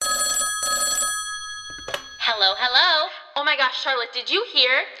Hello, hello. Oh my gosh, Charlotte, did you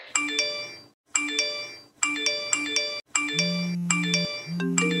hear?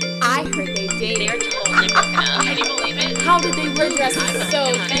 I heard they dated. They're totally broken up. Can you believe it? How did they look dressed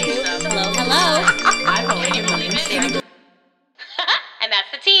so cute? Hello, hello. I can you believe it? And that's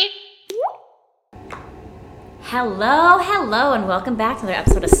the tea. Hello, and welcome back to another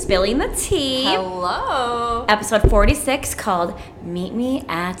episode of Spilling the Tea. Hello. Episode 46 called Meet Me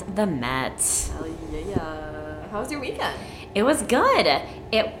at the Met. Hell yeah. How was your weekend? It was good.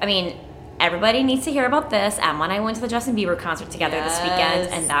 Everybody needs to hear about this. Emma and I went to the Justin Bieber concert together this weekend,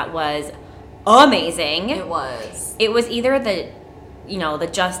 and that was amazing. It was. It was either the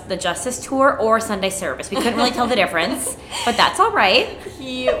Justice Tour or Sunday Service. We couldn't really tell the difference, but that's all right.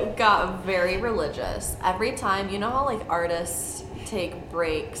 He got very religious. Every time, you know how like artists take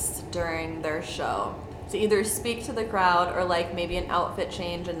breaks during their show to either speak to the crowd or like maybe an outfit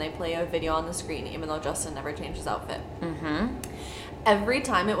change and they play a video on the screen, even though Justin never changed his outfit. Mm-hmm. Every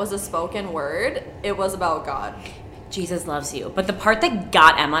time it was a spoken word, it was about God. Jesus loves you. But the part that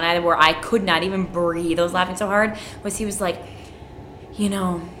got Emma and I, where I could not even breathe, I was laughing so hard, was he was like, you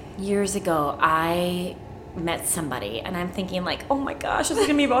know, years ago, I met somebody, and I'm thinking like, oh my gosh, this is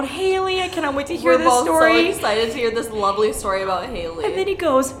gonna be about Haley. I cannot wait to hear this story. We're both so excited to hear this lovely story about Haley. And then he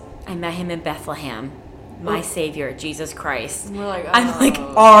goes, I met him in Bethlehem. My Savior, Jesus Christ. And we're like, oh. I'm like,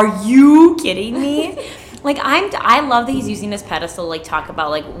 are you kidding me? Like, I love that he's using this pedestal to like talk about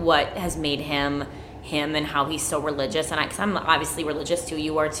like what has made him and how he's so religious. And because I'm obviously religious too,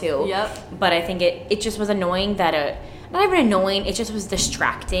 you are too. Yep. But I think it just was annoying that not even annoying, it just was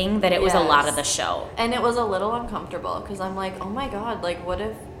distracting that it was a lot of the show. And it was a little uncomfortable because I'm like, oh my God, like what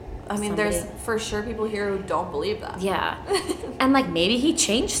if, there's for sure people here who don't believe that. Yeah. And like maybe he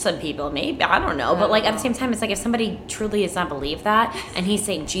changed some people, maybe, I don't know. But like at the same time, it's like if somebody truly does not believe that and he's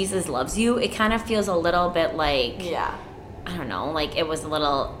saying Jesus loves you, it kind of feels a little bit like, yeah, I don't know, like it was a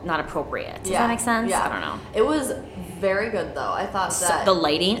little not appropriate. Does that make sense? Yeah. I don't know. It was very good though. I thought that the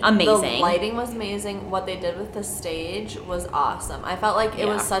lighting, amazing. The lighting was amazing. What they did with the stage was awesome. I felt like it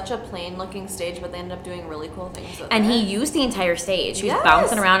was such a plain looking stage, but they ended up doing really cool things with and it. he used the entire stage. He was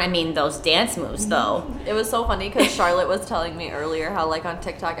bouncing around. I mean, those dance moves though. It was so funny because Charlotte was telling me earlier how like on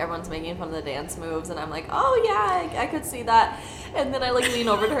TikTok everyone's making fun of the dance moves, and I'm like, oh yeah, I could see that. And then I like lean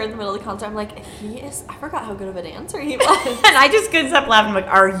over to her in the middle of the concert. I'm like, I forgot how good of a dancer he was. And I just couldn't stop laughing. I'm like,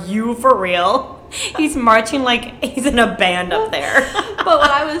 are you for real? He's marching like he's in a band up there. But what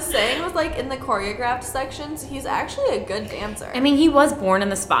I was saying was like in the choreographed sections, he's actually a good dancer. I mean, he was born in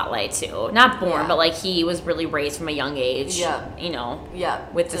the spotlight too. Not born, but like he was really raised from a young age. Yeah. You know. Yeah.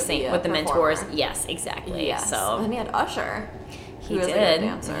 With the mentors. Yes, exactly. Yes. So. And then he had Usher. He did.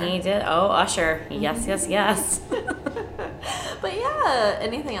 He did. Oh, Usher. Yes, yes, yes. But yeah,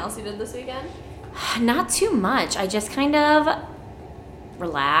 anything else you did this weekend? Not too much. I just kind of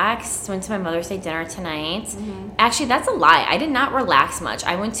relaxed. Went to my Mother's Day dinner tonight. Mm-hmm. Actually, that's a lie. I did not relax much.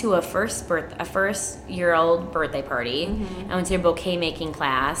 I went to a first-year-old birthday party. Mm-hmm. I went to a bouquet making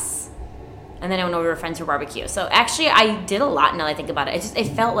class, and then I went over to a friend's for barbecue. So actually, I did a lot. Now that I think about it, it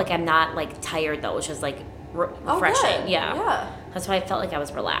felt like I'm not like tired though, which is like refreshing. Good. Yeah. That's why I felt like I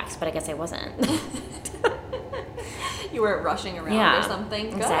was relaxed, but I guess I wasn't. You weren't rushing around or something.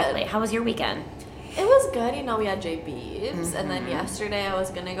 Good. Exactly. How was your weekend? It was good. You know, we had JB's, and then yesterday I was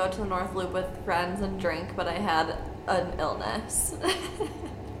going to go to the North Loop with friends and drink, but I had an illness.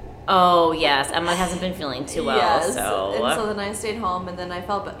 Oh, yes. Emma hasn't been feeling too well, yes. so... And so then I stayed home, and then I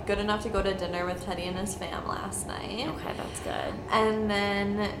felt good enough to go to dinner with Teddy and his fam last night. Okay, that's good. And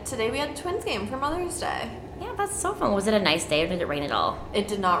then today we had a Twins game for Mother's Day. Yeah, that's so fun. Was it a nice day, or did it rain at all? It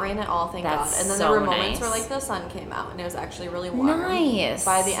did not rain at all, thank God. And then there were moments where like the sun came out, and it was actually really warm. Nice.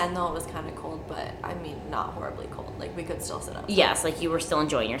 By the end, though, it was kind of cold, but I mean, not horribly cold. Like we could still sit outside. Yes, like you were still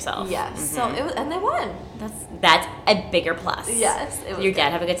enjoying yourself. Yes. Mm-hmm. So it was, and they won. That's a bigger plus. Yes. It was Your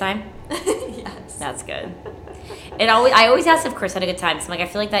dad have a good time? Yes. That's good. I always ask if Chris had a good time. So I'm like, I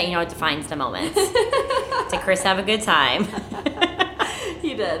feel like that, defines the moment. Did Chris have a good time?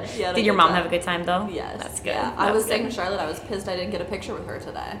 He did. Did your mom have a good time though? Yes. That's good. Yeah. I was saying to Charlotte, I was pissed I didn't get a picture with her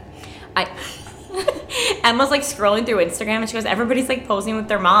today. Emma's like scrolling through Instagram and she goes, everybody's like posing with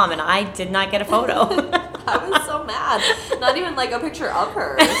their mom and I did not get a photo. I was so mad. Not even like a picture of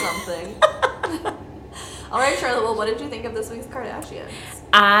her or something. All right, Charlotte, well, what did you think of this week's Kardashians?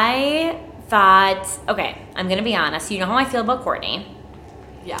 I thought, okay, I'm going to be honest. You know how I feel about Kourtney.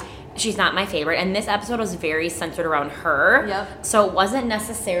 Yeah. She's not my favorite, and this episode was very centered around her. Yep. So it wasn't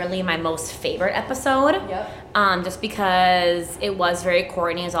necessarily my most favorite episode. Yep. Just because it was very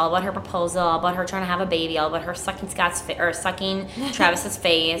Kourtney. It was all about her proposal, all about her trying to have a baby, all about her sucking Travis's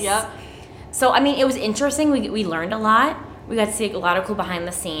face. Yep. So, I mean, it was interesting. We learned a lot. We got to see a lot of cool behind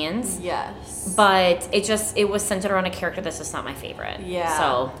the scenes. Yes. But it was centered around a character that's just not my favorite. Yeah.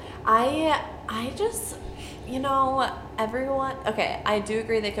 So I just, everyone. Okay, I do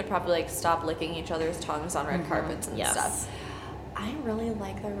agree they could probably like stop licking each other's tongues on red carpets and Yes. stuff. I really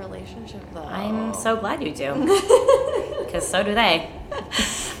like their relationship though. I'm so glad you do. Because so do they.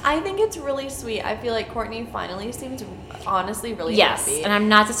 I think it's really sweet. I feel like Courtney finally seems honestly really Yes, happy. and I'm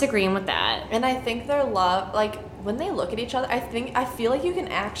not disagreeing with that. And I think their love, like when they look at each other, I feel like you can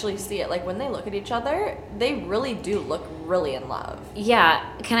actually see it. Like when they look at each other, they really do look really in love. Yeah,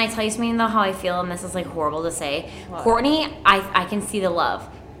 can I tell you something though how I feel, and this is like horrible to say? What? Courtney, I can see the love.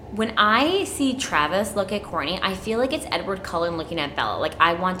 When I see Travis look at Courtney, I feel like it's Edward Cullen looking at Bella. Like,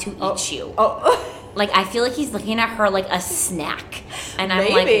 I want to eat you. Oh. Like, I feel like he's looking at her like a snack. And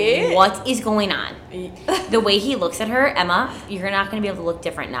I'm Maybe. like, what is going on? The way he looks at her, Emma, you're not going to be able to look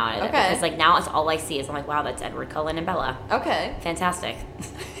different now at it. Okay. Because, like, now it's all I see is I'm like, wow, that's Edward Cullen and Bella. Okay. Fantastic.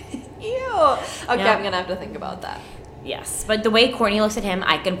 Ew. Okay, Yeah. I'm gonna have to think about that. Yes, but the way Courtney looks at him,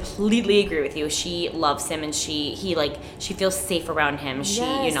 I completely agree with you. She loves him, and she feels safe around him. She,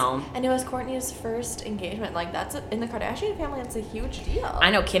 Yes. And it was Courtney's first engagement. Like in the Kardashian family, it's a huge deal. I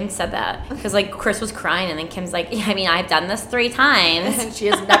know Kim said that because like Chris was crying, and then Kim's like, yeah, I mean, I've done this 3 times. And she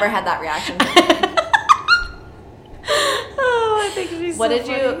has never had that reaction. Oh, I think she's What so did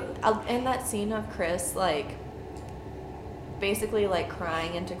funny. you in that scene of Chris like basically like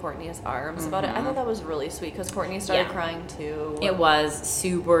crying into Courtney's arms about it? I thought that was really sweet because Courtney started Yeah. crying too. It was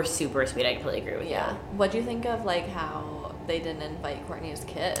super, super sweet. I completely agree with Yeah. you. What do you think of like how they didn't invite Courtney's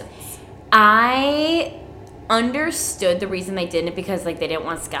kids? I understood the reason they didn't because like they didn't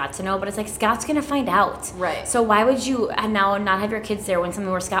want Scott to know, but it's like Scott's gonna find out. Right. So why would you now not have your kids there when something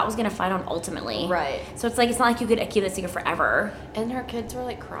where Scott was gonna find out ultimately? Right. So it's like it's not like you could keep this secret forever. And her kids were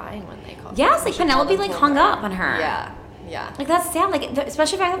like crying when they called. Yes, her. like She called Penelope them like to hung her. up on her. Yeah. Yeah. Like that's sad. Like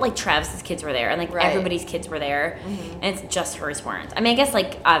especially the fact that like Travis's kids were there and like Right. everybody's kids were there, and it's just hers weren't. I mean, I guess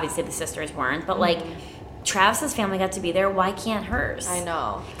like obviously the sisters weren't, but like Travis's family got to be there. Why can't hers? I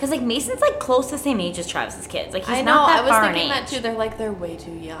know. Because like Mason's like close to the same age as Travis's kids. Like he's I know. not that I was far in thinking age. that too. They're way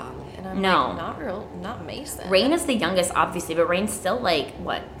too young, and I'm No. like, not Mason. Rain is the youngest, obviously, but Rain's still like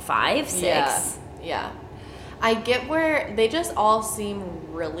what 5, 6. Yeah. I get where they just all seem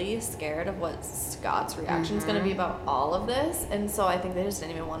really scared of what Scott's reaction is going to be about all of this, and so I think they just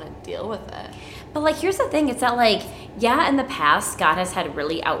didn't even want to deal with it. But like, here's the thing: it's that like, yeah, in the past, Scott has had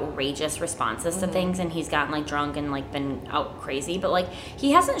really outrageous responses to things, and he's gotten like drunk and like been out crazy. But like,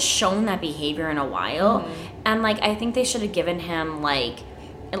 he hasn't shown that behavior in a while, and like, I think they should have given him like,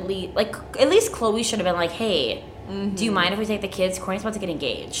 at least Chloe should have been like, hey. Do you mind if we take the kids? Courtney's about to get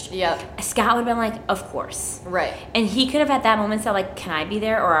engaged. Yep. Scott would have been like, of course. Right. And he could have at that moment said like, can I be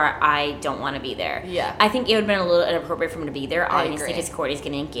there or I don't want to be there. Yeah. I think it would have been a little inappropriate for him to be there, I obviously, agree. because Courtney's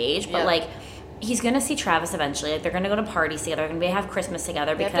getting engaged. But Yep. like, he's going to see Travis eventually. Like, they're going to go to parties together. They're going to have Christmas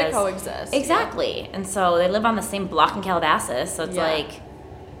together They because... have to coexist. Exactly. And so they live on the same block in Calabasas. So it's Yeah. like...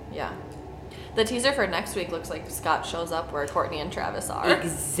 Yeah. The teaser for next week looks like Scott shows up where Courtney and Travis are.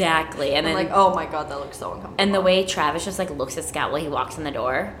 Exactly. And I'm then... like, oh my god, that looks so uncomfortable. And the way Travis just like looks at Scott while he walks in the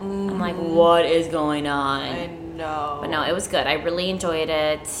door, I'm like, what is going on? I know. But no, it was good. I really enjoyed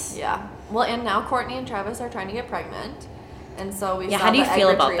it. Yeah. Well, and now Courtney and Travis are trying to get pregnant, and so we Yeah, saw how do you the egg feel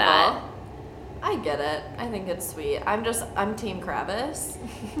about retrieval. that? I get it. I think it's sweet. I'm Team Kravis.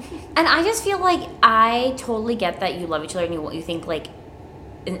 And I just feel like I totally get that you love each other and you think like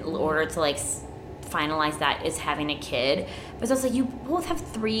in order to like finalize that is having a kid. But it's also like you both have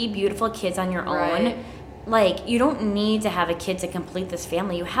 3 beautiful kids on your own. Right. Like you don't need to have a kid to complete this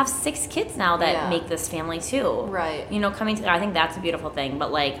family. You have 6 kids now that Yeah. make this family too. Right. You know, coming together. I think that's a beautiful thing.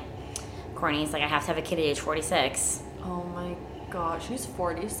 But like Courtney's like, I have to have a kid at age 46. Oh my god, she's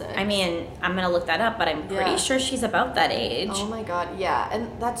 46. I mean, I'm gonna look that up, but I'm pretty Yeah. sure she's about that age. Oh my god, yeah, and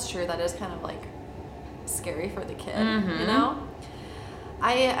that's true. That is kind of like scary for the kid, Mm-hmm. you know.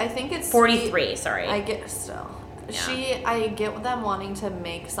 I think it's 43, sorry. I get still. Yeah. I get them wanting to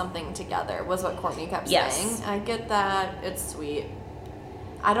make something together. Was what Courtney kept Yes. saying. I get that. It's sweet.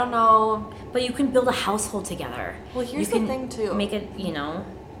 I don't know. But you can build a household together. Well, here's You the can thing, too. Make it, you know.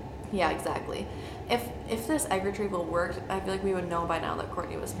 Yeah, exactly. If this egg retrieval worked, I feel like we would know by now that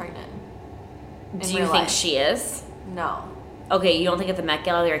Courtney was pregnant. In Do you real think life. she is? No. Okay, you don't think at the Met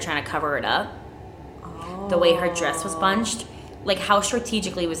Gala they were trying to cover it up? Oh. The way her dress was bunched? Like, how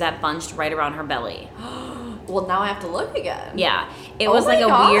strategically was that bunched right around her belly? Well, now I have to look again. Yeah. It Oh was my like a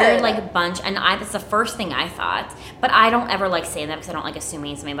God. weird, like, bunch. And that's the first thing I thought. But I don't ever like saying that because I don't like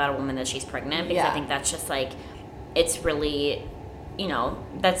assuming something about a woman that she's pregnant because I Yeah. think that's just like, it's really you know,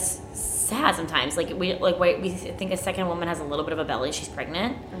 that's sad sometimes. Like we think a second woman has a little bit of a belly, she's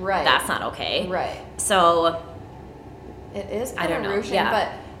pregnant. Right. That's not okay. Right. So It is I kind don't of know. ruching, Yeah.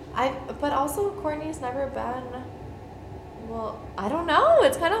 but also Courtney's never been. Well, I don't know.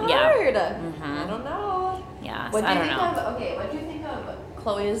 It's kind of Yeah. hard. Mhm. I don't know. yeah, What so do I you don't think know. of? Okay, what do you think of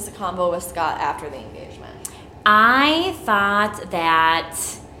Chloe's combo with Scott after the engagement? I thought that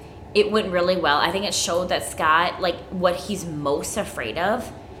it went really well. I think it showed that Scott, like, what he's most afraid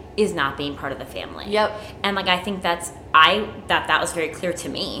of is not being part of the family. Yep. And, like, I think that was very clear to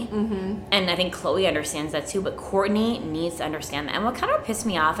me. Mm-hmm. And I think Chloe understands that too, but Courtney needs to understand that. And what kind of pissed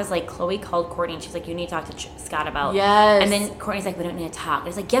me off is, like, Chloe called Courtney and she's like, you need to talk to Scott about. Yes. And then Courtney's like, we don't need to talk. And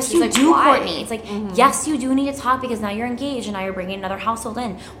it's like, yes, She's you like, do, why? Courtney. It's like, yes, you do need to talk because now you're engaged and now you're bringing another household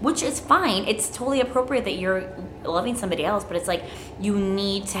in, which is fine. It's totally appropriate that you're loving somebody else, but it's like, you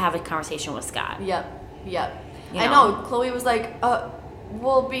need to have a conversation with Scott. Yep. Yep. You I know. know. Chloe was like,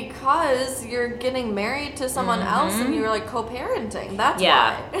 well, because you're getting married to someone else and you're like co-parenting. That's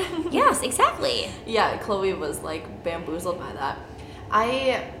Yeah. why. Yes, exactly. Yeah, Chloe was like bamboozled by that.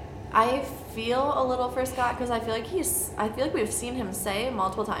 I feel a little for Scott because I feel like we've seen him say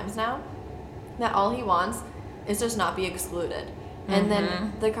multiple times now that all he wants is just not be excluded. And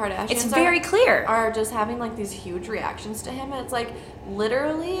then the Kardashians It's very clear. are just having like these huge reactions to him, and it's like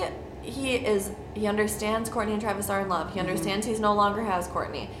literally he understands Courtney and Travis are in love. He understands he's no longer has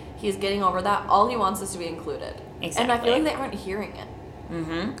Courtney. He's getting over that. All he wants is to be included. Exactly. And I feel like they aren't hearing it.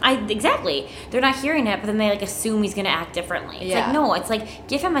 Exactly. They're not hearing it, but then they like assume he's gonna act differently. It's Yeah. like, no, it's like,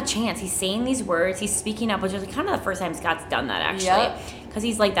 give him a chance. He's saying these words, he's speaking up, which is kind of the first time Scott's done that actually. Yep. Because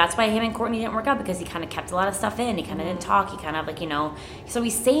he's like, that's why him and Courtney didn't work out, because he kind of kept a lot of stuff in. He kind of didn't talk. He kind of like, you know, so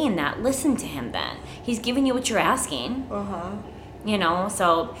he's saying that. Listen to him then. He's giving you what you're asking. You know,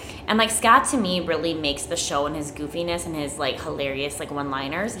 so, and like Scott to me really makes the show and his goofiness and his like hilarious like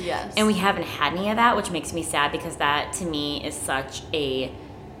one-liners. Yes. And we haven't had any of that, which makes me sad because that to me is such a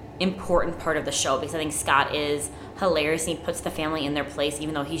important part of the show, because I think Scott is hilarious and he puts the family in their place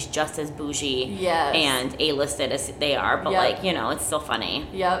even though he's just as bougie Yes. and A-listed as they are, but Yep. like, you know, it's still funny.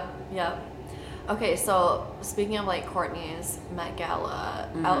 Yep. Okay, so speaking of like Courtney's Met Gala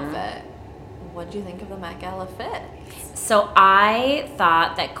outfit, what did you think of the Met Gala fit? So I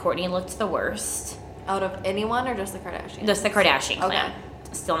thought that Courtney looked the worst. Out of anyone or just the Kardashians? Just the Kardashian clan. Okay.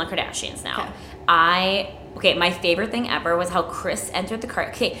 Still in the Kardashians now. Okay. My favorite thing ever was how Chris entered the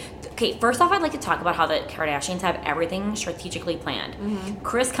car. Okay, first off, I'd like to talk about how the Kardashians have everything strategically planned.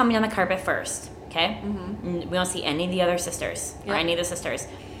 Chris coming on the carpet first, okay? We don't see any of the other sisters or Yep. any of the sisters.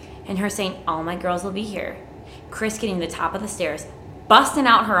 And her saying, all my girls will be here. Chris getting to the top of the stairs, busting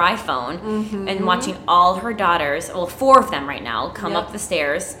out her iPhone and watching all her daughters, well, 4 of them right now, come Yep. up the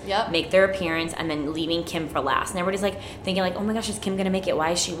stairs, Yep. make their appearance, and then leaving Kim for last. And everybody's like thinking like, oh my gosh, is Kim gonna make it? Why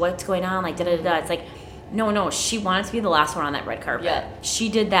is she? What's going on? Like, da-da-da-da. It's like, no, she wanted to be the last one on that red carpet. Yep. She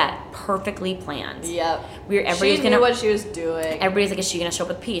did that perfectly planned. Yep. Everybody's She gonna, knew what she was doing. everybody's like, is she gonna show up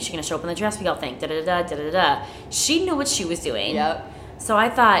with Pete? Is she gonna show up in the dress we all think? Da-da-da-da, da-da-da-da. She knew what she was doing. Yep. So I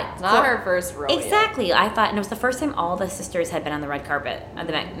thought, It's not her first rodeo. exactly. I thought, and it was the first time all the sisters had been on the red carpet,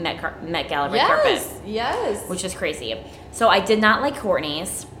 the Met Gala red carpet, Yes. which is crazy. So I did not like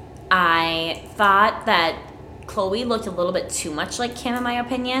Courtney's. I thought that Chloe looked a little bit too much like Kim, in my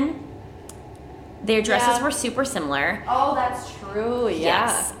opinion. Their dresses Yeah. were super similar. Oh, that's true. Yeah.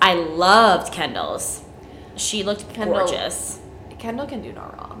 Yes, I loved Kendall's. She looked Kendall. gorgeous. Kendall can do no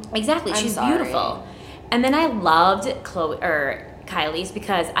wrong. Exactly, I'm she's sorry. beautiful. And then I loved Kylie's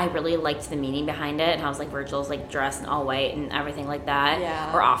because I really liked the meaning behind it, and I was like Virgil's like dressed in all white and everything like that,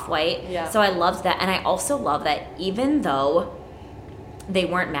 Yeah. or off white. Yeah. So I loved that, and I also love that even though they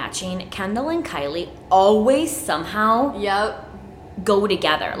weren't matching, Kendall and Kylie always somehow Yep. go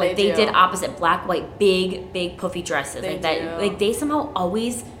together. Like They they do. did opposite, black, white, big puffy dresses. They like that. do. Like they somehow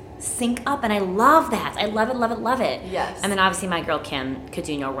always sync up, and I love that. I love it, love it, love it. Yes. And then obviously my girl Kim could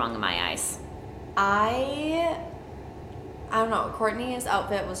do no wrong in my eyes. I don't know. Courtney's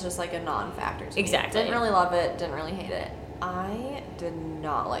outfit was just like a non-factor to me. Exactly. Didn't really love it. Didn't really hate it. I did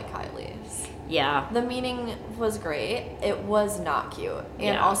not like Kylie's. Yeah. The meaning was great. It was not cute. And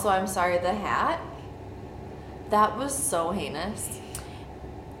Yeah. also, I'm sorry, the hat. That was so heinous.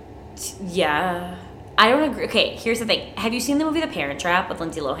 Yeah. I don't agree. Okay, here's the thing. Have you seen the movie The Parent Trap with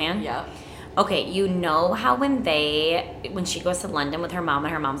Lindsay Lohan? Yep. Okay, you know how when she goes to London with her mom,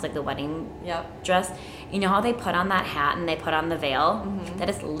 and her mom's like the wedding Yep. dress, you know how they put on that hat and they put on the veil? Mm-hmm. That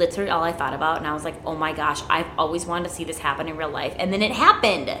is literally all I thought about, and I was like, oh my gosh, I've always wanted to see this happen in real life, and then it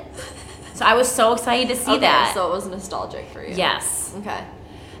happened. So I was so excited to see Okay, that. so it was nostalgic for you. Yes. Okay.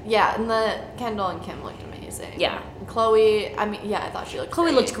 Yeah, and the Kendall and Kim looked amazing. amazing. Yeah. Chloe, I mean, yeah, I thought she looked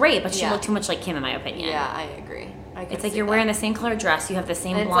Chloe great. looked great, but she Yeah. looked too much like Kim in my opinion. Yeah, I agree. I could It's like see you're that. wearing the same color dress, you have the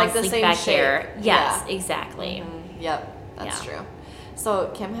same And it's blonde like the sleek same back shape. hair. Yes, Yeah. exactly. Yep, that's Yeah. true.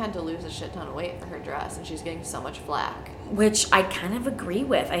 So Kim had to lose a shit ton of weight for her dress, and she's getting so much flack. Which I kind of agree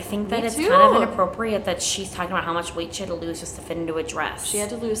with. I think that Me it's too. kind of inappropriate that she's talking about how much weight she had to lose just to fit into a dress. She had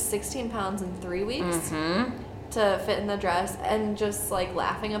to lose 16 pounds in 3 weeks Mm-hmm. to fit in the dress, and just like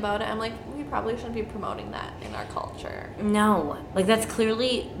laughing about it. I'm like, we probably shouldn't be promoting that in our culture. No, like that's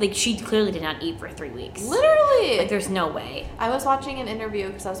clearly like she clearly did not eat for 3 weeks. Literally. Like there's no way. I was watching an interview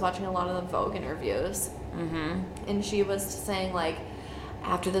because I was watching a lot of the Vogue interviews, and she was saying like,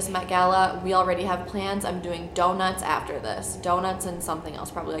 after this Met Gala, we already have plans. I'm doing donuts after this, donuts and something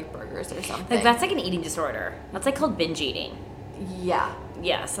else, probably like burgers or something. Like that's like an eating disorder. That's like called binge eating. yeah.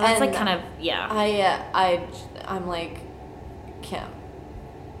 Yeah, so that's like And kind of yeah. I'm like, Kim.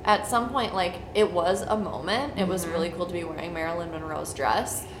 At some point, like it was a moment. It was really cool to be wearing Marilyn Monroe's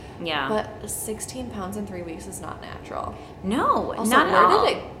dress. Yeah. But 16 pounds in 3 weeks is not natural. No, Also, not at where all.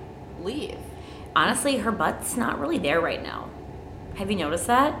 did it leave? Honestly, her butt's not really there right now. Have you noticed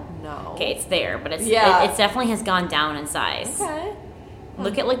that? No. Okay, it's there, but it's Yeah. it definitely has gone down in size. Okay.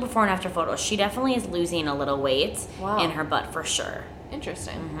 Look at like before and after photos. She definitely is losing a little weight Wow. in her butt for sure.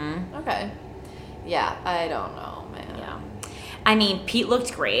 Interesting. Mm-hmm. Okay. Yeah, I don't know, man. Yeah. I mean, Pete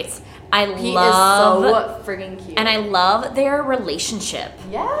looked great. Pete love is so friggin' cute. and I love their relationship.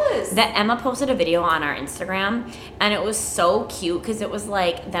 yes. That Emma posted a video on our Instagram, and it was so cute because it was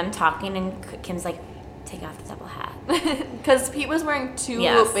like them talking, and Kim's like, "Take off the double hat." Because Pete was wearing two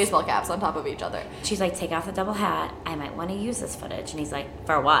Yes. baseball caps on top of each other. She's like, "Take off the double hat. I might want to use this footage." And he's like,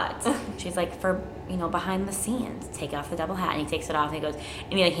 "For what?" She's like, "For, behind the scenes. Take off the double hat." And he takes it off, and he goes,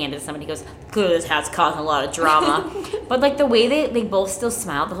 and he like handed it to somebody. He goes, "Clearly this hat's causing a lot of drama." But like the way they both still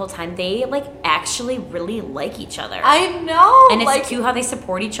smiled the whole time, they like actually really like each other. I know. and it's like, cute how they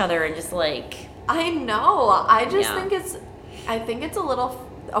support each other and just like, I know. I just Yeah. think it's a little.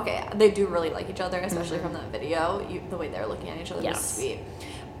 Okay, they do really like each other, especially from that video. The way they're looking at each other was Yes. sweet.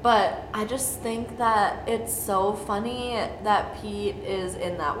 But I just think that it's so funny that Pete is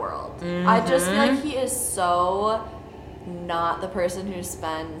in that world. I just feel like he is so not the person who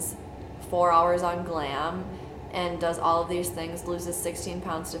spends 4 hours on glam and does all of these things, loses 16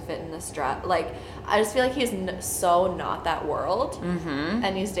 pounds to fit in this dress. Like, I just feel like he's so not that world.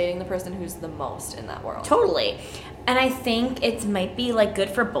 And he's dating the person who's the most in that world. totally. And I think it might be like good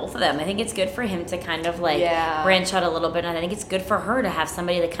for both of them. I think it's good for him to kind of like Yeah. branch out a little bit, and I think it's good for her to have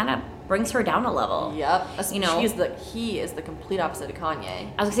somebody that kind of brings her down a level. Yep. know? He is the complete opposite of Kanye.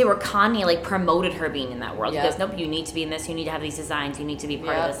 I was gonna say where Kanye like promoted her being in that world. Yeah. He goes, "Nope, you need to be in this. You need to have these designs. You need to be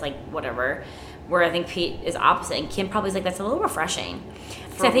part Yeah. of this, like whatever." Where I think Pete is opposite, and Kim probably is like, "That's a little refreshing,"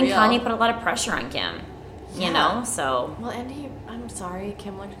 because For I think real. Kanye put a lot of pressure on Kim. You Yeah. know, so Well, and I'm sorry,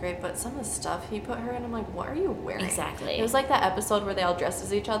 Kim looked great, but some of the stuff he put her in, I'm like, what are you wearing? Exactly. It was like that episode where they all dressed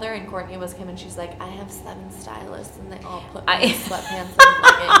as each other, and Courtney was Kim, and she's like, I have 7 stylists, and they all put me in sweatpants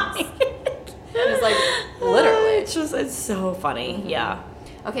and leggings. It was like, literally. it's so funny. Yeah.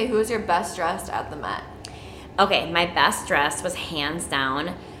 Okay, who was your best dressed at the Met? Okay, my best dress was hands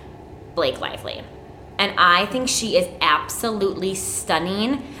down Blake Lively. And I think she is absolutely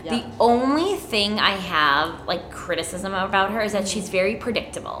stunning. Yeah. The only thing I have like criticism about her is that she's very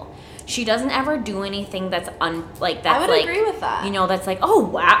predictable. She doesn't ever do anything that's that's I would like, agree with that. That's like, oh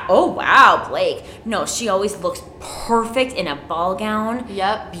wow, Blake. No, she always looks perfect in a ball gown.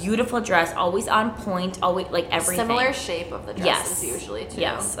 Yep. Beautiful dress, always on point, always like everything. Similar shape of the dresses usually, too.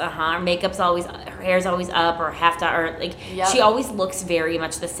 Yes, Her makeup's always, her hair's always up or half down, or like Yep. she always looks very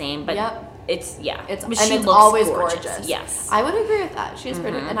much the same. But Yep. it's It's, but and she it's looks always gorgeous. gorgeous. Yes, I would agree with that. She's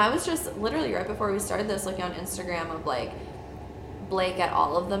pretty. And I was just literally right before we started this looking on Instagram of like Blake at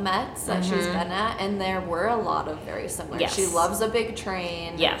all of the Mets that she's been at, and there were a lot of very similar. Yes. She loves a big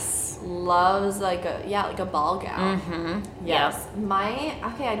train. yes, Loves like a ball gown. Yes.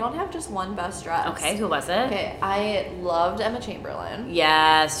 I don't have just one best dress. Okay, who was it? Okay, I loved Emma Chamberlain.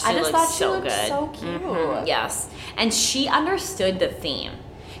 Yes, she I just looks thought she so looked good. so cute. Yes, and she understood the theme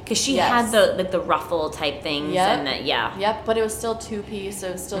because she Yes. had the ruffle type things Yep. and the, Yep, but it was still 2-piece, so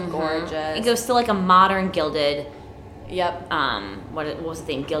it was still gorgeous. It goes still like a modern gilded. Yep. What was the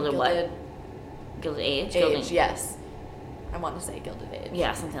thing? Gilded what? Gilded age. Age, yes. I want to say Gilded Age.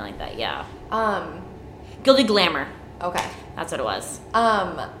 Yeah, something like that. Yeah. Um, Gilded glamour. okay. That's what it was.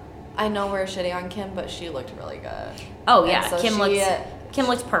 I know we're shitting on Kim, but she looked really good. Oh And yeah, so Kim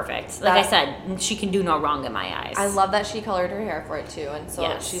looks perfect. Like I that- said, she can do no wrong in my eyes. I love that she colored her hair for it too, and so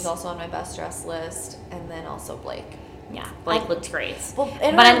Yes. she's also on my best dress list, and then also Blake. Yeah, Blake looked great. Well, but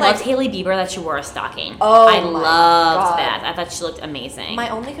and I like- loved Hailey Bieber that she wore a stocking. Oh I my loved God. that. I thought she looked amazing. My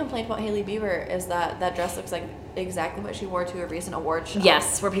only complaint about Hailey Bieber is that dress looks like exactly what she wore to a recent award show.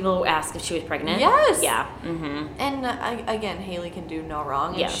 Yes, where people asked if she was pregnant. Yes. Yeah. Mm-hmm. And again, Hailey can do no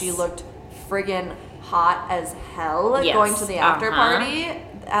wrong. Yes. And she looked friggin' hot as hell Yes. going to the after Uh-huh. party.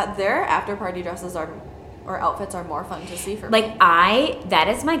 Their after party dresses or outfits are more fun to see for Like me. that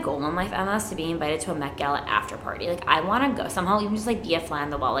is my goal in life, Emma, is to be invited to a Met Gala after party. Like I want to go somehow, even just like be a fly on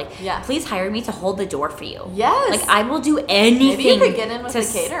the wall. Like, Yeah. please hire me to hold the door for you. Yes. Like I will do anything. Maybe you could get in with to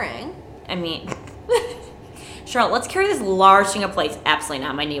the catering. I mean, Charlotte, let's carry this large thing of plates. Absolutely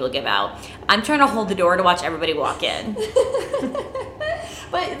not. My knee will give out. I'm trying to hold the door to watch everybody walk in.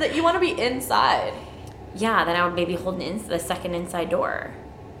 But you want to be inside. Yeah, then I would maybe hold the second inside door.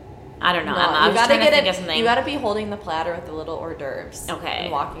 I don't know. No, Emma. I you was gotta trying to get think it. of something. You gotta be holding the platter with the little hors d'oeuvres. Okay.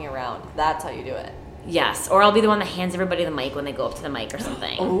 And walking around. That's how you do it. Yes, or I'll be the one that hands everybody the mic when they go up to the mic or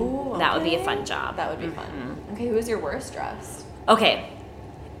something. Ooh, That would be a okay. fun job. That would be fun. Okay, who's your worst dressed? Okay,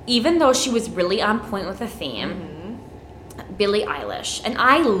 even though she was really on point with the theme, Billie Eilish. And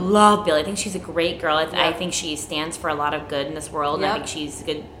I love Billie. I think she's a great girl. I Yeah. think she stands for a lot of good in this world. And I Yep. think she's a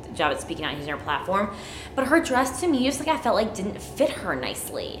good job at speaking out and using her platform. But her dress to me, just like I felt like didn't fit her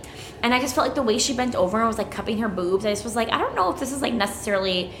nicely. And I just felt like the way she bent over and was like cupping her boobs, I just was like, I don't know if this is like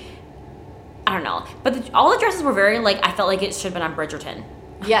necessarily, I don't know. But all the dresses were very like, I felt like it should have been on Bridgerton.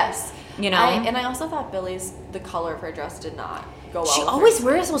 Yes. You know? And I also thought the color of her dress did not go well. She with her always skin.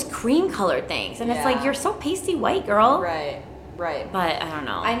 wears those cream colored things. And it's like, Yeah. you're so pasty white, girl. Right. But I don't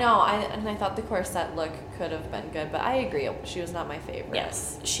know. I know. I thought the corset look could have been good, but I agree. She was not my favorite.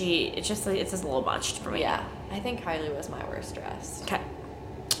 Yes, it's just a little much for me. Yeah. I think Kylie was my worst dressed. Okay.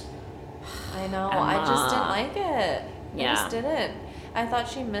 I know. I just didn't Emma. like it. Yeah. I just didn't. I thought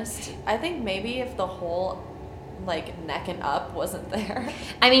she missed. I think maybe if the whole like neck and up wasn't there.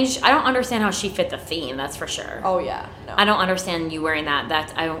 I mean, I don't understand how she fit the theme. That's for sure. Oh yeah. No. I don't understand you wearing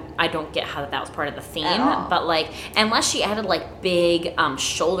that. I don't get how that was part of the theme. At all. But like, unless she added like big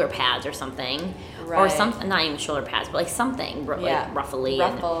shoulder pads or something, or Right. something. Not even shoulder pads, but like something Yeah. like ruffly.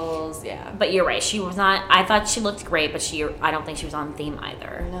 Ruffles. Yeah. But you're right. She was not. I thought she looked great, but I don't think she was on theme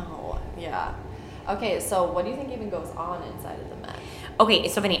either. No. Yeah. Okay. So what do you think even goes on inside of the Met? Okay,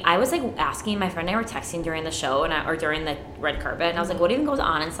 so funny. I was like asking my friend and I were texting during the show or during the red carpet, and I was like, "What even goes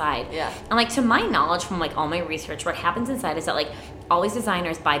on inside?" Yeah. And like to my knowledge from like all my research, what happens inside is that like all these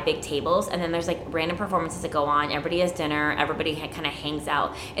designers buy big tables, and then there's like random performances that go on. Everybody has dinner. Everybody kind of hangs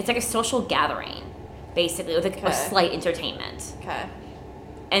out. It's like a social gathering, basically, with a Okay. slight entertainment, Okay.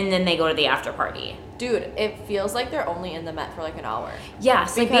 and then they go to the after party. Dude, it feels like they're only in the Met for like an hour.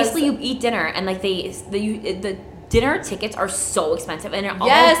 Yes, like Because- basically you eat dinner, and like the dinner tickets are so expensive, and it all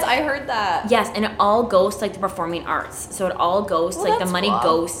Yes, I heard that. Yes, and it all goes to like the performing arts. So it all goes to Well, like the that's money cool.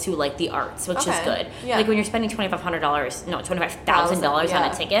 goes to like the arts, which is Okay. good. Yeah. Like when you're spending $2,500 on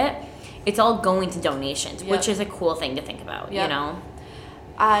Yeah. a ticket, it's all going to donations, Yep. which is a cool thing to think about. Yep. You know?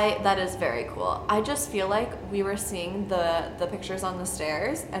 That is very cool. I just feel like we were seeing the pictures on the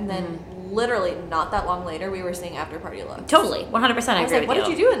stairs, and then literally not that long later, we were seeing after party looks. Totally, 100%. I I was agree like, with what you.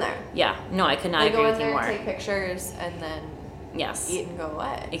 did you do in there? Yeah, no, I could not They agree go in with you there, more. take pictures, and then Yes, eat and go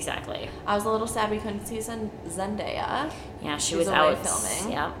away. exactly. I was a little sad we couldn't see Zendaya. Yeah, she She's was away out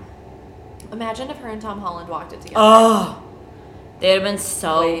filming. Yeah. Imagine if her and Tom Holland walked it together. Oh, they'd have been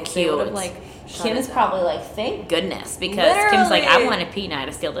so Wait, they cute. would've, like, shut Kim's it probably down. like, thank goodness, because Kim's like, I Literally. want to pee now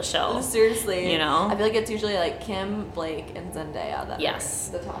to steal the show. Seriously. You know? I feel like it's usually like Kim, Blake, and Zendaya that Yes.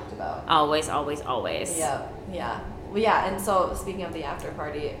 are the talked about. Always, always, always. Yeah, yeah. Well, yeah, and so speaking of the after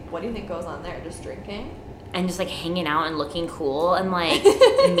party, what do you think goes on there? Just drinking? And just like hanging out and looking cool and like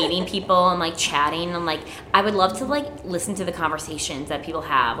meeting people and like chatting and like I would love to like listen to the conversations that people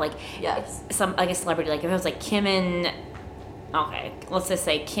have, like Yes. some like a celebrity, like if it was like Kim and let's just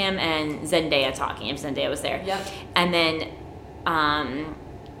say Kim and Zendaya talking, if Zendaya was there. Yep. And then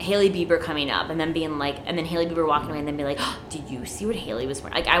Hailey Bieber coming up and then being like, and then Hailey Bieber walking away and then be like, oh, did you see what Hailey was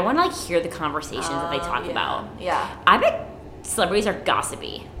wearing? Like I want to like hear the conversations that they talk Yeah. about. Yeah. I bet celebrities are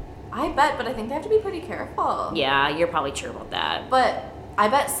gossipy. I bet, but I think they have to be pretty careful. Yeah, you're probably true about that. But I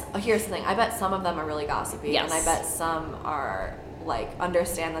bet, here's the thing, I bet some of them are really gossipy. Yes. And I bet some are, like,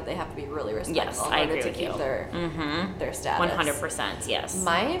 understand that they have to be really respectful Yes, in I order agree to with keep you. their status. 100%, yes.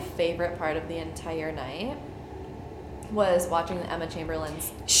 My favorite part of the entire night was watching the Emma Chamberlain's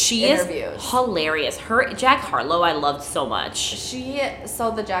She interviews. is hilarious. Her Jack Harlow, I loved so much.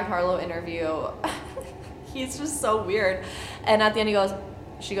 So the Jack Harlow interview, he's just so weird. And at the end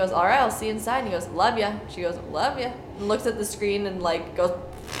she goes, all right, I'll see you inside. And he goes, love ya. She goes, love ya. And looks at the screen and like goes,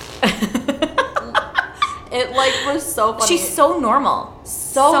 It like was so funny. She's so normal.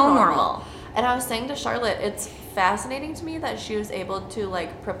 so normal. And I was saying to Charlotte, it's fascinating to me that she was able to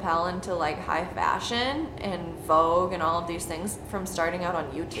like propel into like high fashion and Vogue and all of these things from starting out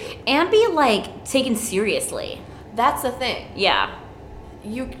on YouTube. And be like taken seriously. That's the thing. Yeah.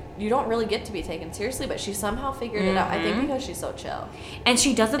 You don't really get to be taken seriously, but she somehow figured it out. I think because she's so chill. And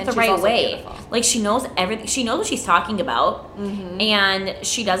she does it And the she's right also way. beautiful. Like she knows everything. She knows what she's talking about, and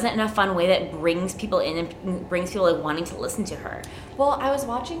she does it in a fun way that brings people in and brings people like wanting to listen to her. Well, I was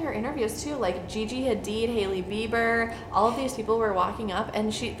watching her interviews too, like Gigi Hadid, Hailey Bieber, all of these people were walking up,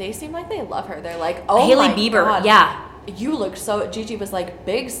 and they seem like they love her. They're like, oh Hailey my Bieber, God, yeah. you look so. Gigi was like,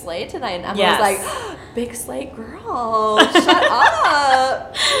 big slay tonight, and Emma Yes. was like, big slay girl, shut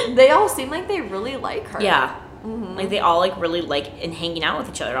up. They all seem like they really like her. Yeah. Like they all like really like and hanging out with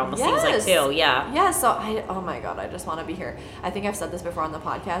each other. Almost seems like Yes. too. Yeah. Yeah, so oh my God, I just want to be here. I think I've said this before on the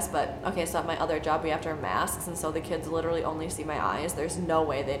podcast, but okay, so at my other job, we have to wear masks, and so the kids literally only see my eyes. There's no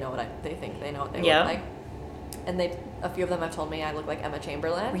way they know what they think they know what they Yeah. look like. And a few of them have told me I look like Emma Were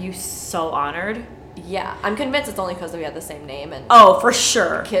Chamberlain. you so honored? Yeah, I'm convinced it's only because we had the same name, and Oh, for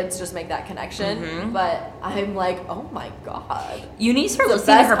sure. kids just make that connection. Mm-hmm. But I'm like, oh my God. You need to start It's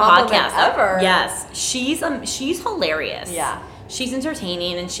the listening to her best compliment podcast. ever. Yes, she's hilarious. Yeah. She's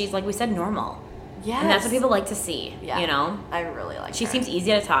entertaining, and she's like we said, normal. Yes. And that's what people like to see. Yeah. You know, I really like she her. seems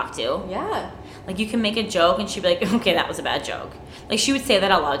easy to talk to. Yeah. Like you can make a joke, and she'd be like, "Okay, that was a bad joke." Like she would say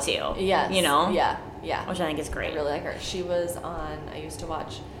that out loud to you. Yes. You know. Yeah. Yeah. Which I think is I great. really like her. She was on, I used to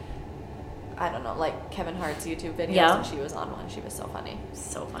watch, I don't know, like Kevin Hart's YouTube videos, Yeah. and she was on one. She was so funny.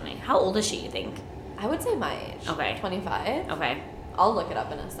 So funny. How old is she? You think? I would say my age. Okay. 25. Okay. I'll look it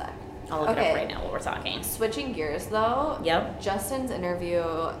up in a sec. I'll look it Okay. up right now while we're talking. Switching gears though. Yep. Justin's interview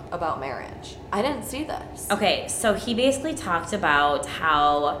about marriage. I didn't see this. Okay, so he basically talked about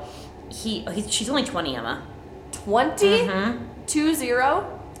how she's only 20, Emma. 20? Mm-hmm.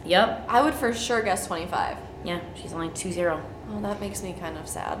 20? Yep. I would for sure guess 25. Yeah, she's only 20. Oh, that makes me kind of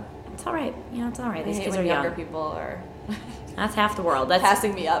sad. It's all right. You know, it's all right. I These hate kids when are younger young. people are That's half the world. That's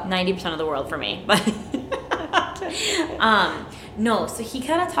passing me up. 90% of the world for me. But no, so he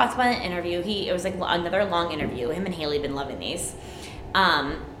kind of talked about an interview. It was like another long interview. Him and Haley have been loving these.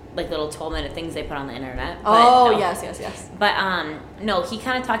 Like little 12-minute things they put on the internet. But Oh, no. yes. But no, he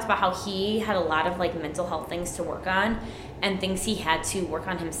kind of talked about how he had a lot of like mental health things to work on and things he had to work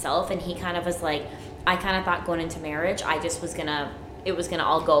on himself, and he kind of was like, I kind of thought going into marriage, it was gonna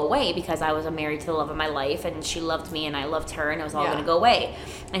all go away because I was married to the love of my life and she loved me and I loved her and it was all Yeah. gonna go away.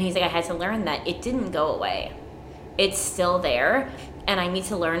 And he's like, I had to learn that it didn't go away. It's still there, and I need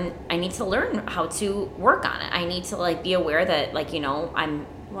to learn how to work on it. I need to like be aware that like, you know,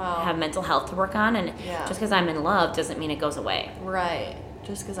 Wow. have mental health to work on, and Yeah. just because I'm in love doesn't mean it goes away. Right.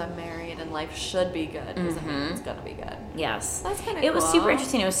 Just because I'm married and life should be good doesn't mean it's gonna be good. Yes. That's kinda It was cool. super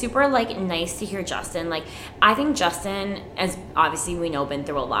interesting. It was super like nice to hear Justin. Like I think Justin, as obviously we know, been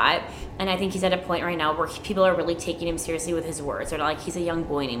through a lot, and I think he's at a point right now where people are really taking him seriously with his words. They're not like he's a young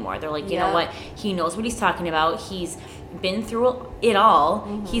boy anymore. They're like, you know Yeah. what? He knows what he's talking about. He's been through it all.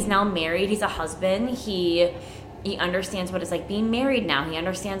 Mm-hmm. He's now married. He's a husband. He understands what it's like being married now. He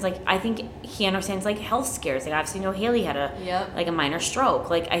understands I think he understands like health scares. Like obviously, you know, Haley had Yep. like a minor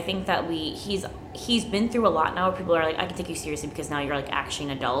stroke. Like I think that he's been through a lot now where people are like, I can take you seriously because now you're like actually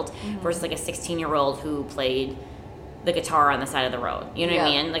an adult versus like a 16-year-old who played the guitar on the side of the road. You know what I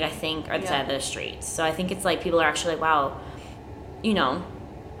Yeah. mean? Like I think, or the Yeah. side of the street. So I think it's like people are actually like, wow, you know,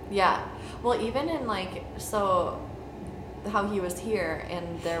 Yeah. Well, even in so how he was here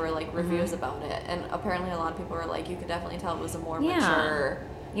and there were like reviews about it, and apparently a lot of people were like, you could definitely tell it was a more Yeah. mature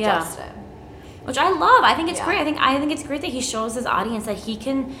Yeah. Justin. which I love. I think it's Yeah. great. I think it's great that he shows his audience that he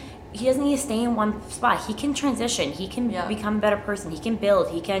doesn't need to stay in one spot. He can transition. He can Yeah. become a better person. He can build.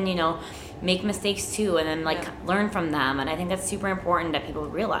 He can, you know, make mistakes too and then Yeah. learn from them. And I think that's super important that people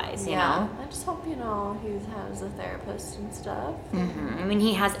realize, you know? I just hope he has a therapist and stuff. I mean,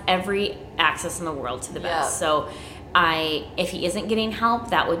 he has every access in the world to the best. Yeah. So if he isn't getting help,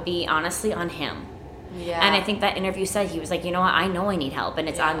 that would be honestly on him. Yeah. And I think that interview said, he was like, you know what, I know I need help and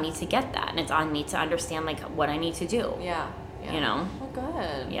it's Yeah. on me to get that. And it's on me to understand like what I need to do. Yeah. You know? Well,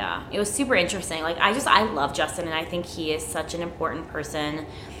 good. Yeah, it was super interesting. Like I love Justin, and I think he is such an important person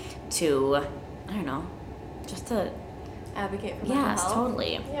to, I don't know, just to, Advocate for mental yes, health.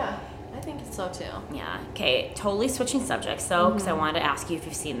 totally. Yeah. I think so too. Yeah. Okay. Totally switching subjects though, because Mm-hmm. I wanted to ask you if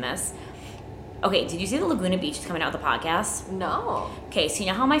you've seen this. Okay. Did you see the Laguna Beach is coming out with the podcast? No. Okay. So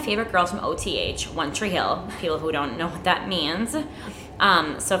you know how my favorite girls from OTH, One Tree Hill, people who don't know what that means,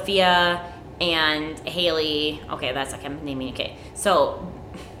 Sophia and Haley. Okay, I'm naming. Okay. So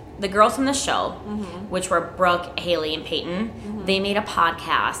the girls from the show, which were Brooke, Haley, and Peyton, they made a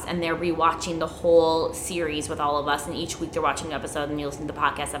podcast, and they're rewatching the whole series with all of us, and each week they're watching an episode, and you listen to the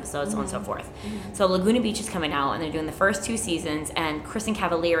podcast episodes, so on and so forth. So Laguna Beach is coming out, and they're doing the first 2 seasons, and Kristen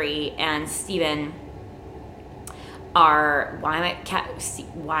Cavallari and Steven are, why can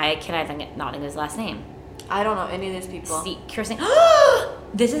I not think of his last name? I don't know any of these people. Kirsten.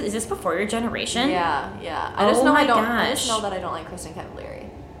 Is this before your generation? Yeah. I just know I just know that I don't like Kristen Cavallari.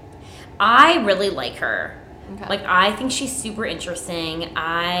 I really like her. Okay. Like, I think she's super interesting.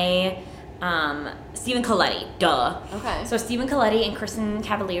 Stephen Colletti, duh. Okay. So Stephen Colletti and Kristen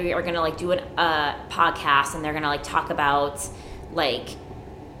Cavallari are gonna like do a podcast, and they're gonna like talk about like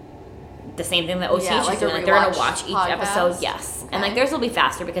the same thing that OCH is doing. Like, they're gonna watch each episode. Yes. Okay. And like theirs will be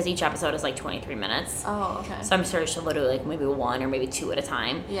faster because each episode is like 23 minutes. Oh, okay. So I'm sure she'll do like maybe 1 or maybe 2 at a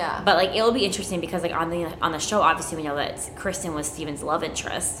time. Yeah. But like it'll be interesting because like on the show, obviously we know that Kristen was Steven's love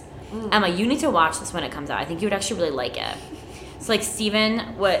interest. Emma, you need to watch this when it comes out. I think you would actually really like it. So like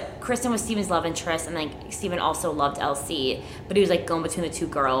Kristen was Steven's love interest, and like Steven also loved Elsie, but he was like going between the 2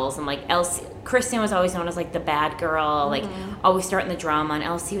 girls, and like Kristen was always known as like the bad girl, like always starting the drama, and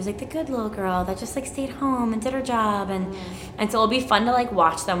Elsie was like the good little girl that just like stayed home and did her job, and so it'll be fun to like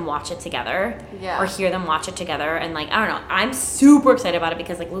watch them watch it together, or hear them watch it together, and like I don't know, I'm super excited about it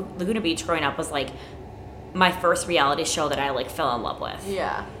because like Laguna Beach growing up was like my first reality show that I like fell in love with.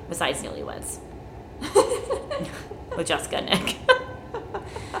 Yeah. Besides Newlyweds. With Jessica and Nick.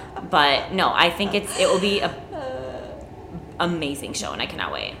 But no, I think it will be a amazing show, and I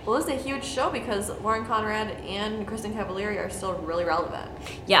cannot wait. Well, it's a huge show because Lauren Conrad and Kristen Cavallari are still really relevant.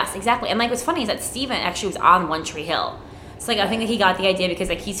 Yes, exactly. And like what's funny is that Steven actually was on One Tree Hill. So like I think that he got the idea because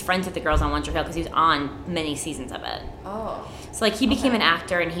like he's friends with the girls on One Tree Hill because he was on many seasons of it. Oh. So like he became an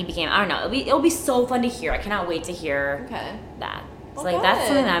actor, and he became, I don't know, it'll be so fun to hear. I cannot wait to hear that. So Well, like that's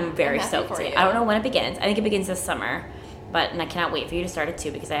something that good. I'm very I'm happy stoked for to. you. I don't know when it begins. I think it begins this summer. And I cannot wait for you to start it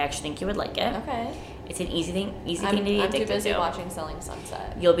too because I actually think you would like it. Okay. It's an easy thing to be I'm addicted too busy to. watching Selling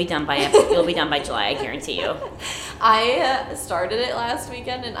Sunset. You'll be done by July, I guarantee you. I started it last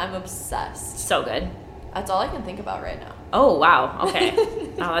weekend and I'm obsessed. So good. That's all I can think about right now. Oh wow. Okay.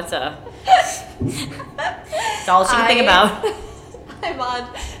 Oh, that's all she can think about. I'm on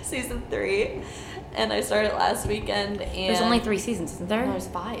season 3, and I started last weekend. And There's only 3 seasons, isn't there? No, there's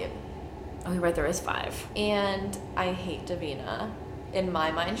 5. Oh, you're right. There is 5. And I hate Davina. In my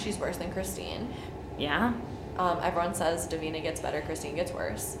mind, she's worse than Christine. Yeah. Everyone says Davina gets better, Christine gets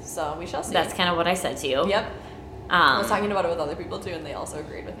worse. So we shall see. That's kind of what I said to you. Yep. I was talking about it with other people too, and they also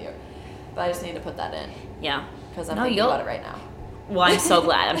agreed with you. But I just need to put that in Yeah. because I'm thinking about it right now. Well, I'm so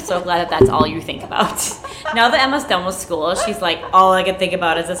glad. I'm so glad that that's all you think about. Now that Emma's done with school, she's like, all I can think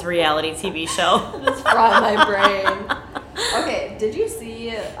about is this reality TV show. Just fry my brain. Okay, did you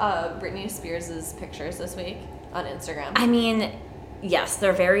see Britney Spears' pictures this week on Instagram? I mean, yes,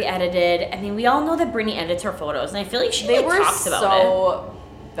 they're very edited. I mean, we all know that Britney edits her photos, and I feel like she talks about it. So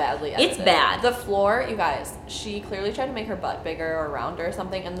badly edited. It's bad. The floor, you guys, she clearly tried to make her butt bigger or rounder or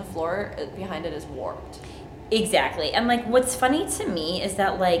something, and the floor behind it is warped. Exactly. And like what's funny to me is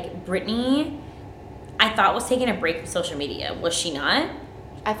that like Britney, I thought was taking a break from social media. Was she not?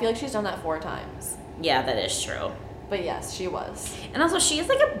 I feel like she's done that 4 times. Yeah, that is true. But yes, she was. And also she has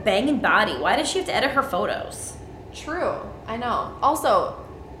like a banging body. Why does she have to edit her photos? True. I know. Also,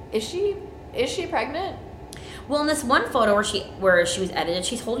 is she pregnant? Well, in this one photo where she was edited,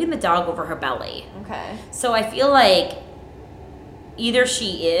 she's holding the dog over her belly. Okay. So I feel like either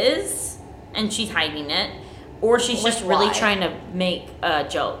she is and she's hiding it, or she's just really trying to make a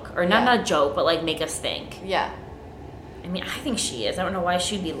joke. Or not a joke, but like make us think. Yeah. I mean, I think she is. I don't know why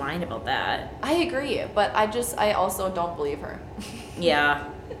she'd be lying about that. I agree, but I also don't believe her. Yeah.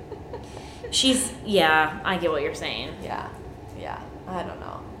 I get what you're saying. Yeah. I don't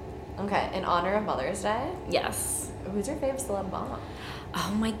know. Okay, in honor of Mother's Day, Yes. who's your fave celeb mom?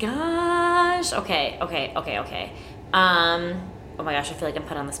 Oh my gosh. Okay. Oh my gosh, I feel like I'm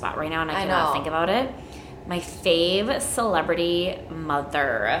put on the spot right now and I cannot think about it. My fave celebrity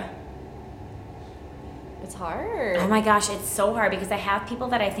mother. It's hard. Oh my gosh, it's so hard because I have people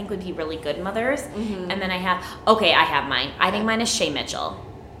that I think would be really good mothers. And then I have mine. I think mine is Shay Mitchell.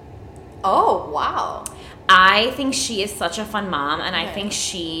 Oh, wow. I think she is such a fun mom, and I think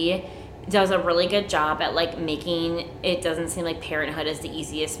she does a really good job at like making it doesn't seem like parenthood is the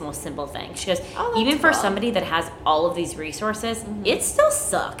easiest, most simple thing. She goes, even for somebody that has all of these resources, it still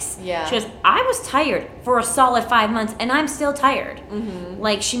sucks. Yeah. She goes, I was tired for a solid 5 months, and I'm still tired.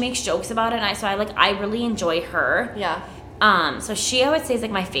 Like she makes jokes about it, and I really enjoy her. Yeah. So she, I would say, is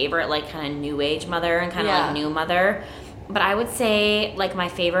like my favorite, like kind of new age mother and kind of like new mother. But I would say, like, my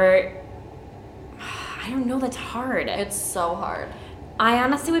favorite, I don't know, that's hard. It's so hard. I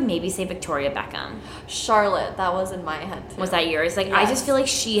honestly would maybe say Victoria Beckham. Charlotte, that was in my head too. Was that yours? Like, I Yes. just feel like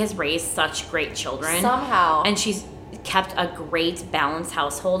she has raised such great children. Somehow. And she's kept a great balanced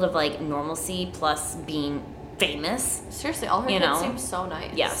household of, like, normalcy plus being famous. Seriously, all her You kids know? seem so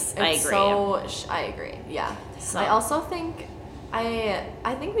nice. Yes, I agree. I agree. Yeah. So- I also think I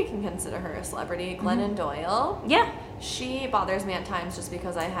think we can consider her a celebrity. Glennon Doyle. Yeah. She bothers me at times just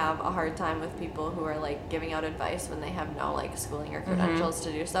because I have a hard time with people who are like giving out advice when they have no like schooling or credentials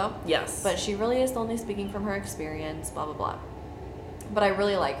to do so. Yes. But she really is only speaking from her experience, blah blah blah. But I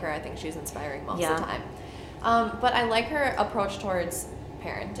really like her. I think she's inspiring most of the time. But I like her approach towards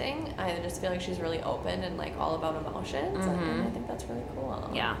parenting. I just feel like she's really open and like all about emotions, and I think that's really cool.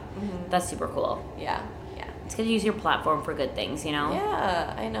 Yeah. That's super cool. Yeah. Yeah. It's good to use your platform for good things, you know?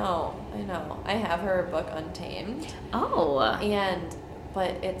 Yeah, I know. I have her book Untamed, Oh.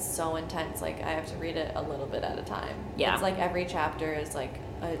 but it's so intense. Like I have to read it a little bit at a time. Yeah. It's like every chapter is like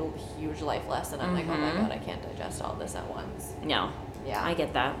a huge life lesson. I'm like, oh my god, I can't digest all this at once. No. Yeah. I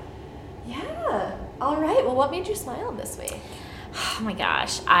get that. Yeah. All right. Well, what made you smile this week? Oh my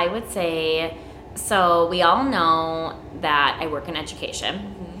gosh. I would say, so we all know that I work in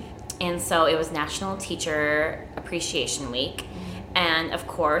education. And so it was National Teacher Appreciation Week. And of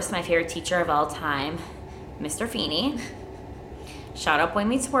course, my favorite teacher of all time, Mr. Feeney. Shout out Boy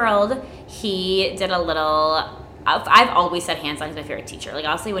Meets World. He did a little, I've always said hands on he's my favorite teacher. Like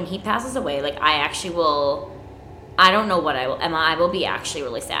honestly, when he passes away, like I actually will, I don't know what I will, Emma, I will be actually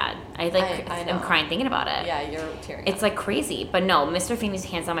really sad. I know. I'm crying thinking about it. Yeah, you're tearing It's up. like crazy. But no, Mr. Feeney's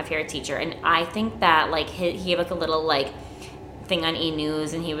hands on my favorite teacher. And I think that like he gave like a little like thing on E!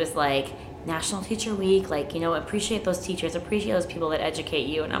 News, and he was like, National Teacher Week, like, you know, appreciate those teachers, appreciate those people that educate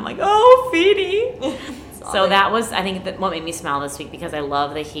you. And I'm like, oh, Feeney. So that was, I think, what made me smile this week, because I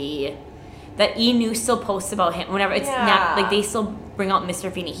love that that E! News still posts about him whenever it's not, like, they still bring out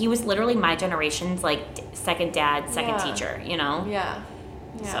Mr. Feeney. He was literally my generation's, like, second dad, second teacher, you know? Yeah.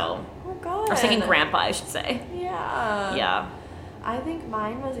 So, Oh god. or second grandpa, I should say. Yeah. Yeah. I think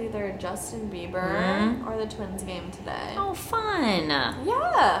mine was either Justin Bieber or the Twins game today. Oh, fun.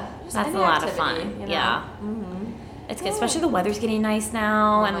 Yeah. Just That's any a lot of activity, fun. you know? Yeah. Mm-hmm. It's good, especially the weather's getting nice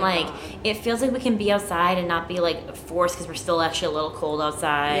now, Oh and my like God. it feels like we can be outside and not be like forced, because we're still actually a little cold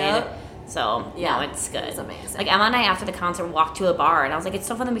outside. Yep. So Yeah, no, it's good. it's amazing. Like Emma and I after the concert walked to a bar, and I was like, it's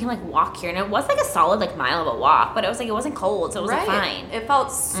so fun that we can like walk here, and it was like a solid like mile of a walk, but it was like it wasn't cold, so it was like, fine. It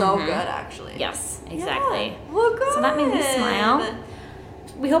felt so good, actually. Yes, exactly. Yeah. Well, good. So that made me smile.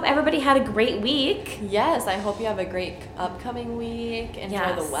 We hope everybody had a great week. Yes, I hope you have a great upcoming week.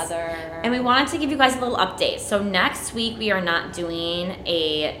 Enjoy the weather. And we wanted to give you guys a little update. So next week we are not doing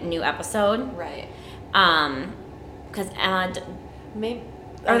a new episode. Right. Because Emma, Maybe.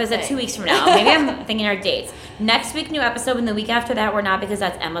 or there's a 2 weeks from now. Maybe I'm thinking our dates. Next week, new episode, and the week after that, we're not, because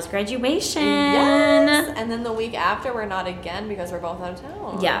that's Emma's graduation. Yes. And then the week after, we're not again because we're both out of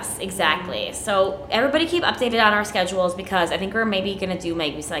town. Yes, exactly. So everybody keep updated on our schedules, because I think we're maybe going to do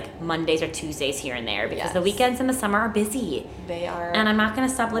maybe some, like Mondays or Tuesdays here and there, because the Yes. weekends in the summer are busy. They are. And I'm not going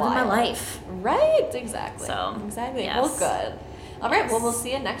to stop living my wild. life. Right. Exactly. So, Exactly. yes. Well, good. All right. Well, we'll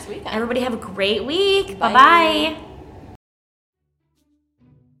see you next weekend. Everybody have a great week. Bye. Bye-bye.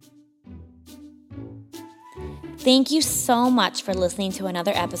 Thank you so much for listening to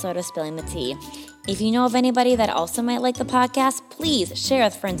another episode of Spilling the Tea. If you know of anybody that also might like the podcast, please share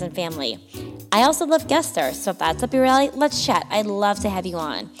with friends and family. I also love guest stars, so if that's up your alley, let's chat. I'd love to have you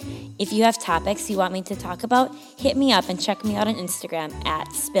on. If you have topics you want me to talk about, hit me up and check me out on Instagram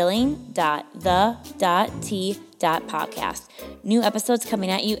at spilling.the.tea.podcast. New episodes coming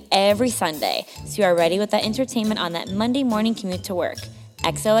at you every Sunday, so you are ready with that entertainment on that Monday morning commute to work.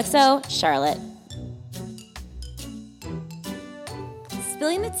 XOXO, Charlotte.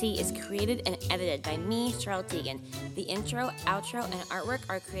 Spilling the Tea is created and edited by me, Charlotte Deegan. The intro, outro, and artwork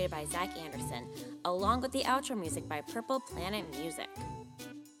are created by Zach Anderson, along with the outro music by Purple Planet Music.